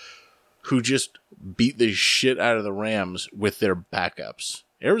Francisco, who just beat the shit out of the Rams with their backups.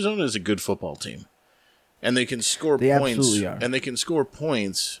 Arizona is a good football team, and they can score They points. absolutely are. And they can score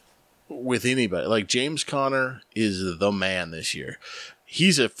points with anybody. Like James Conner is the man this year.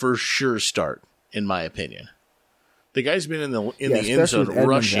 He's a for sure start, in my opinion. The guy's been in the end especially zone with Edmonds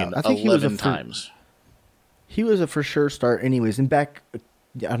rushing out. I think he was 11 times. He was a for sure start anyways. And back, I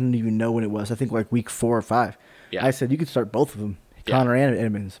don't even know when it was. I think like week 4 or 5. Yeah. I said you could start both of them, Yeah. Connor and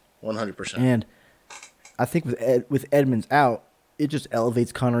Edmonds. 100%. And I think with Edmonds out, it just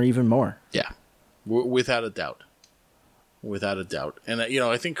elevates Connor even more. Yeah, without a doubt. Without a doubt. And,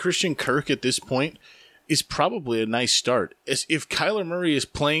 I think Christian Kirk at this point is probably a nice start. If Kyler Murray is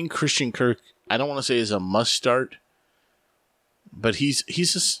playing, Christian Kirk, I don't want to say is a must start, but he's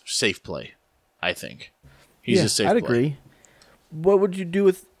a safe play, I think. He's a safe I'd play. agree. What would you do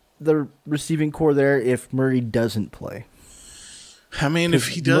with the receiving core there if Murray doesn't play? I mean, if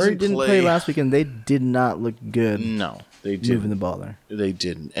he doesn't Murray didn't play last week, and they did not look good no, they moving didn't. the ball there. They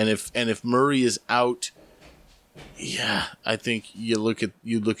didn't. And if Murray is out, yeah, I think you look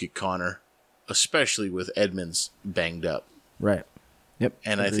at Connor, especially with Edmonds banged up. Right. Yep.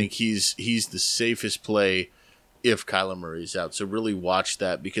 And I think he's the safest play if Kyler Murray's out. So really watch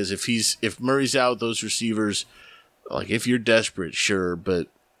that, because if Murray's out, those receivers, like if you're desperate, sure, but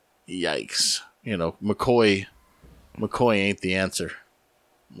yikes. McCoy ain't the answer.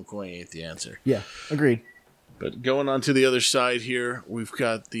 McCoy ain't the answer. Yeah, agreed. But going on to the other side here, we've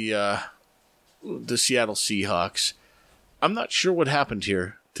got the Seattle Seahawks. I'm not sure what happened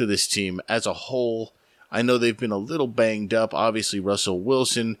here. to this team as a whole. I know they've been a little banged up. Obviously, Russell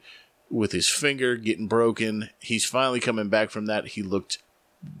Wilson with his finger getting broken. He's finally coming back from that. He looked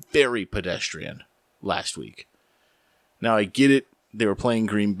very pedestrian last week. Now, I get it. They were playing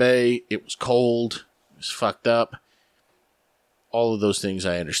Green Bay. It was cold. It was fucked up. All of those things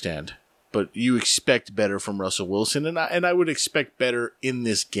I understand. But you expect better from Russell Wilson, and I would expect better in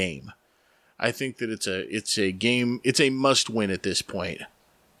this game. I think that it's a game. It's a must win at this point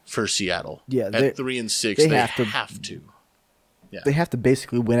for Seattle. Yeah, at 3-6, they have to. Yeah. They have to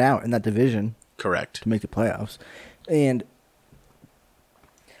basically win out in that division. Correct. To make the playoffs, and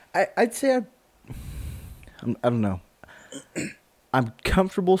I'd say I don't know. I'm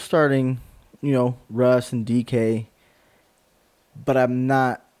comfortable starting, Russ and DK, but I'm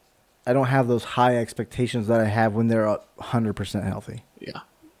not. I don't have those high expectations that I have when they're 100% healthy. Yeah,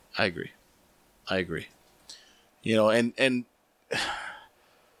 I agree. And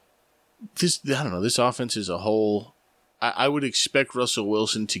this, I don't know, this offense as a whole, I would expect Russell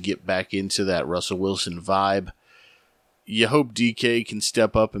Wilson to get back into that Russell Wilson vibe. You hope DK can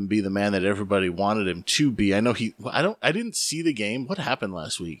step up and be the man that everybody wanted him to be. I didn't see the game. What happened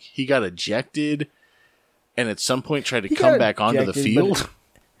last week? He got ejected and at some point tried to come back onto the field.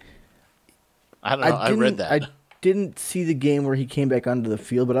 I don't know. I read that. I didn't see the game where he came back onto the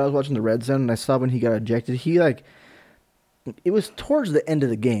field, but I was watching the red zone and I saw when he got ejected. It was towards the end of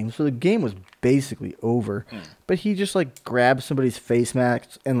the game, so the game was basically over. But he just grabbed somebody's face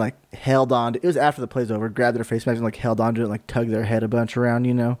mask and held on. It was after the play's over. Grabbed their face mask and held onto it and tugged their head a bunch around.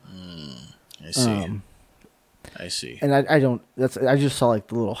 I see. I see. And I don't. I just saw the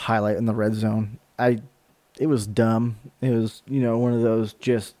little highlight in the red zone. It was dumb. It was one of those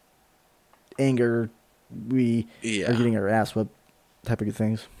just anger. We are getting our ass whipped type of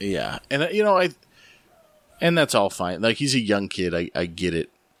things. Yeah, and and that's all fine. He's a young kid. I get it.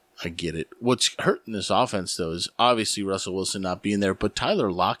 What's hurting this offense, though, is obviously Russell Wilson not being there, but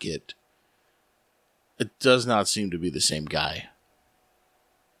Tyler Lockett, it does not seem to be the same guy,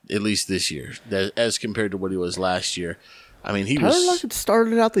 at least this year, as compared to what he was last year. I mean, Tyler Lockett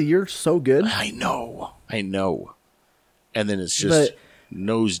started out the year so good. I know. And then it's just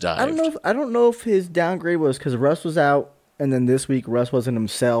nosedived. I don't know if his downgrade was because Russ was out, and then this week Russ wasn't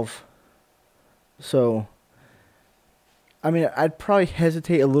himself. So, I mean, I'd probably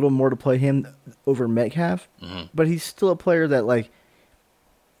hesitate a little more to play him over Metcalf, but he's still a player that,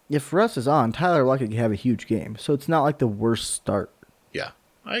 if Russ is on, Tyler Lockett can have a huge game. So it's not the worst start. Yeah,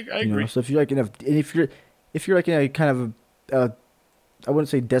 I agree. So if you're if you're in a kind of I wouldn't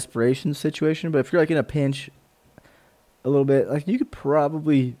say desperation situation, but if you're in a pinch a little bit, you could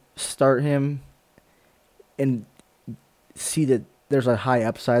probably start him and see that there's a high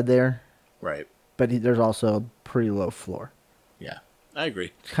upside there. Right. But there's also a pretty low floor. Yeah, I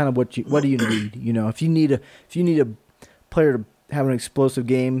agree. It's kind of what do you need? If you need a player to have an explosive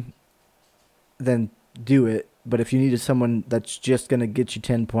game, then do it. But if you needed someone that's just going to get you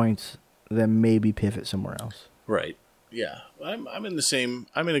 10 points, then maybe pivot somewhere else. Right. Yeah. I'm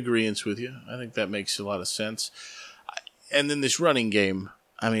in agreement with you. I think that makes a lot of sense. And then this running game,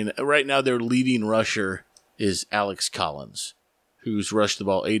 I mean, right now their leading rusher is Alex Collins, who's rushed the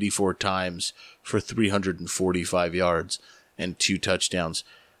ball 84 times for 345 yards and 2 touchdowns.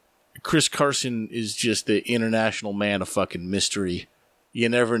 Chris Carson is just the international man of fucking mystery. You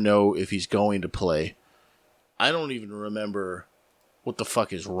never know if he's going to play. I don't even remember what the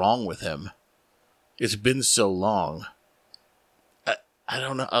fuck is wrong with him. It's been so long. I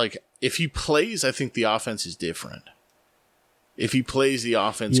don't know. If he plays, I think the offense is different. If he plays, the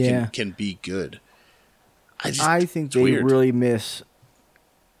offense can be good. I think they really miss.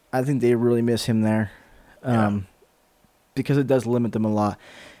 I think they really miss him there, because it does limit them a lot.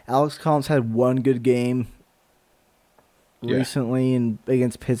 Alex Collins had one good game recently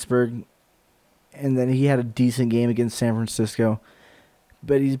against Pittsburgh, and then he had a decent game against San Francisco,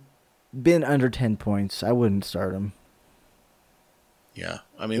 but he's been under 10 points. I wouldn't start him. Yeah,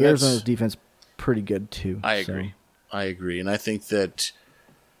 I mean, Arizona's defense pretty good too. I agree, and I think that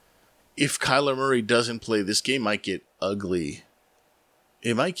if Kyler Murray doesn't play, this game might get ugly.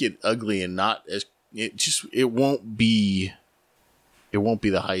 It might get ugly and not as it won't be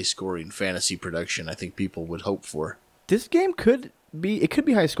the high scoring fantasy production I think people would hope for. This game could be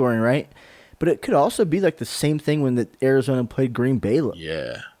high scoring, right? But it could also be the same thing when Arizona played Green Bay.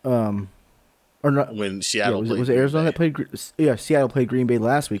 Yeah. Or not when Seattle played. Was it Arizona that played? Yeah, Seattle played Green Bay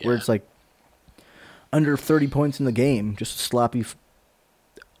last week, where it's under 30 points in the game, just a sloppy,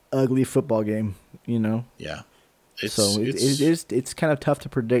 ugly football game. Yeah. It's kind of tough to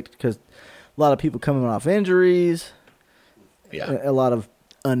predict because a lot of people coming off injuries. Yeah. A lot of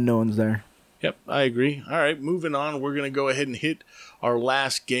unknowns there. Yep, I agree. All right, moving on. We're going to go ahead and hit our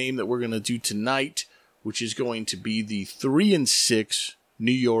last game that we're going to do tonight, which is going to be the 3-6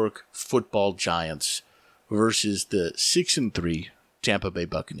 New York Football Giants versus the 6-3 Tampa Bay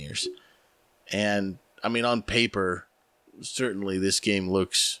Buccaneers. And, I mean, on paper, certainly this game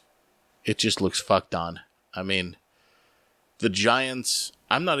looks fucked on. I mean, the Giants,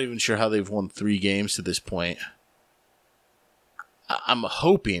 I'm not even sure how they've won 3 games to this point. I'm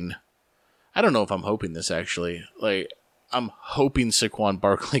hoping, I don't know if I'm hoping this actually, like, I'm hoping Saquon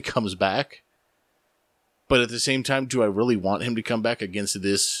Barkley comes back. But at the same time, do I really want him to come back against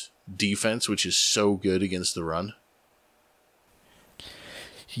this defense, which is so good against the run?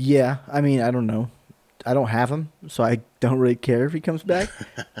 Yeah, I mean, I don't know. I don't have him, so I don't really care if he comes back.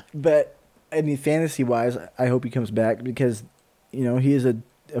 But, I mean, fantasy-wise, I hope he comes back because, you know, he is a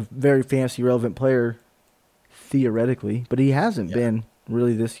very fantasy-relevant player, theoretically. But he hasn't been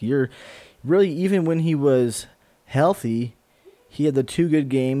really this year. Really, even when he was healthy, he had the 2 good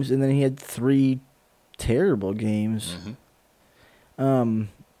games, and then he had 3 terrible games. Mm-hmm.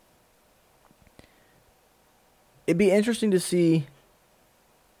 It'd be interesting to see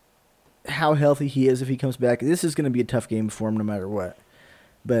how healthy he is if he comes back. This is going to be a tough game for him no matter what.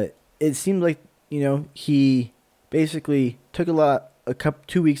 But it seemed like, you know, he basically took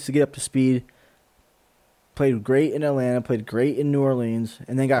 2 weeks to get up to speed, played great in Atlanta, played great in New Orleans,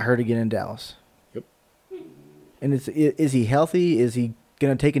 and then got hurt again in Dallas. Yep. And is he healthy? Is he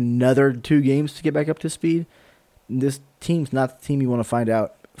going to take another 2 games to get back up to speed? This team's not the team you want to find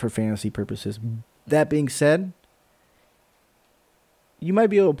out for fantasy purposes. That being said, you might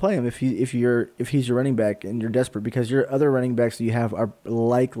be able to play him if he's your running back and you're desperate because your other running backs that you have are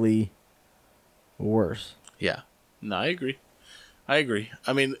likely worse. Yeah. No, I agree.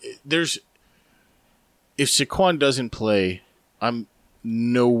 I mean, if Saquon doesn't play, I'm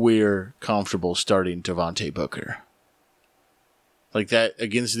nowhere comfortable starting Devontae Booker. Like, that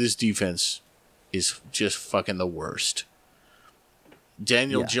against this defense is just fucking the worst.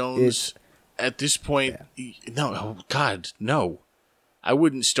 Daniel Jones, at this point, no, oh God, no. I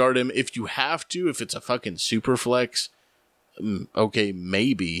wouldn't start him. If you have to, if it's a fucking super flex, okay,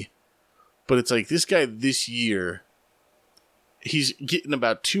 maybe. But it's like this guy this year, he's getting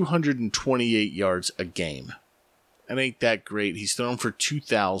about 228 yards a game. That ain't that great. He's thrown for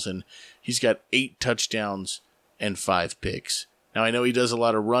 2,000. He's got 8 touchdowns and 5 picks. Now, I know he does a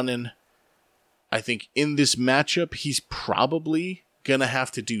lot of running. I think in this matchup, he's probably going to have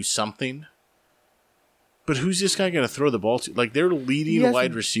to do something. But who's this guy going to throw the ball to? Like, their leading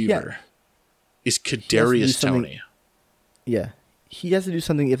wide receiver is Kadarius Toney. Yeah. He has to do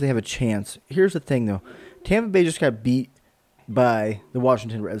something if they have a chance. Here's the thing, though. Tampa Bay just got beat by the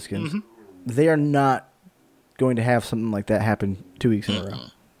Washington Redskins. Mm-hmm. They are not going to have something like that happen 2 weeks in a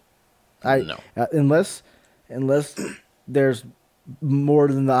row. No. Unless there's more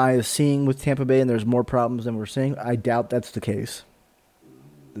than the eye is seeing with Tampa Bay and there's more problems than we're seeing, I doubt that's the case.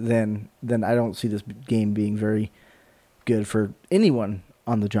 Then I don't see this game being very good for anyone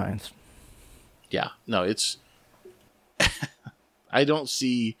on the Giants. Yeah, no, it's I don't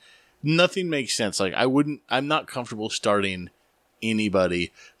see, nothing makes sense. Like, I'm not comfortable starting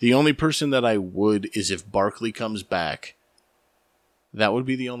anybody. The only person that I would is if Barkley comes back. That would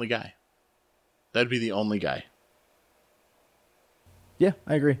be the only guy. That'd be the only guy. Yeah,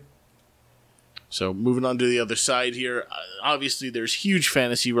 I agree. So moving on to the other side here, obviously there's huge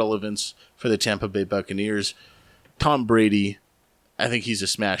fantasy relevance for the Tampa Bay Buccaneers. Tom Brady, I think he's a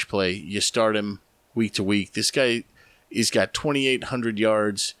smash play. You start him week to week. This guy, he's got 2,800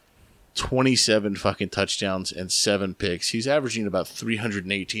 yards, 27 fucking touchdowns, and 7 picks. He's averaging about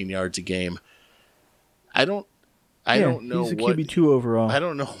 318 yards a game. I don't know he's a what QB2 overall. I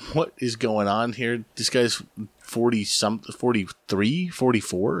don't know what is going on here. This guy's 43,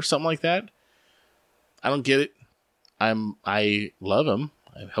 44, something like that. I don't get it. I love him.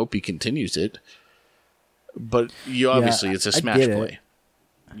 I hope he continues it. But it's a smash play.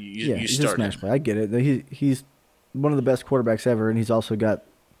 You he's start a smash play. I get it. He's one of the best quarterbacks ever, and he's also got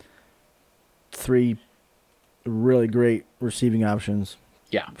 3 really great receiving options.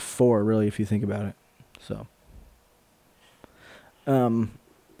 Yeah. 4, really, if you think about it. So,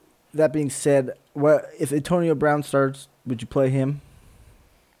 that being said, if Antonio Brown starts, would you play him?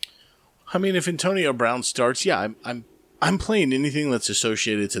 I mean, if Antonio Brown starts, yeah, I'm playing anything that's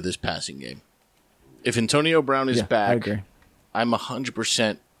associated to this passing game. If Antonio Brown is back, I agree. I'm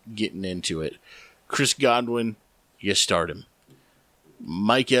 100% getting into it. Chris Godwin, you start him.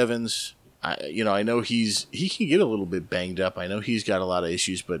 Mike Evans, I know he can get a little bit banged up. I know he's got a lot of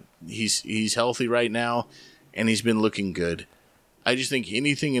issues, but he's healthy right now, and he's been looking good. I just think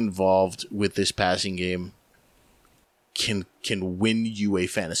anything involved with this passing game can win you a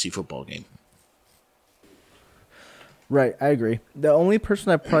fantasy football game. Right, I agree. The only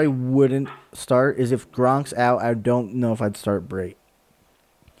person I probably wouldn't start is if Gronk's out. I don't know if I'd start Brate.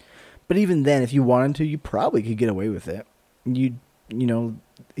 But even then, if you wanted to, you probably could get away with it.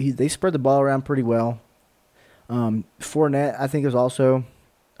 They spread the ball around pretty well. Fournette, I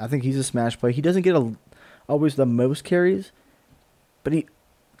think he's a smash play. He doesn't get always the most carries, but he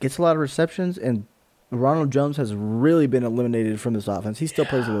gets a lot of receptions. And Ronald Jones has really been eliminated from this offense. He still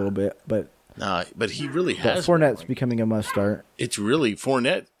plays a little bit, but he really has. Fournette's becoming a must start. It's really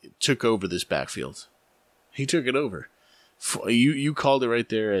Fournette took over this backfield. He took it over. You called it right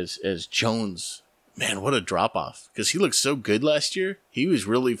there as Jones. Man, what a drop off! Because he looked so good last year. He was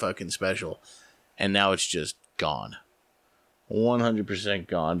really fucking special, and now it's just gone, 100%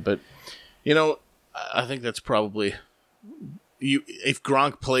 gone. But I think that's probably you. If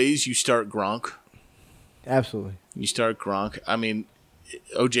Gronk plays, you start Gronk. Absolutely, you start Gronk. I mean,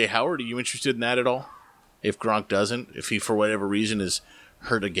 OJ Howard, are you interested in that at all? If Gronk doesn't, if he for whatever reason is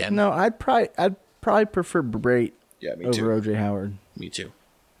hurt again, no, I'd probably prefer Brate over OJ Howard. Me too.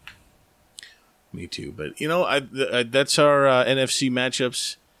 But that's our NFC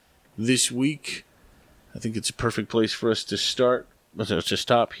matchups this week. I think it's a perfect place for us to start. Let's just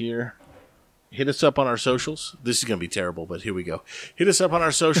stop here. Hit us up on our socials. This is going to be terrible, but here we go. Hit us up on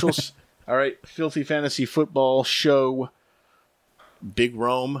our socials. All right, Filthy Fantasy Football Show. Big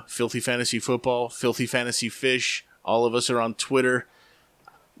Rome, Filthy Fantasy Football, Filthy Fantasy Fish. All of us are on Twitter.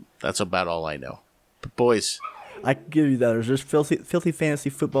 That's about all I know. But boys, I can give you that. There's Filthy Fantasy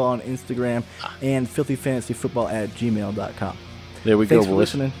Football on Instagram and filthyfantasyfootball@gmail.com. There we Thanks go, for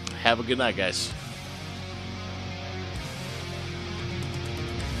boys. listening. Have a good night, guys.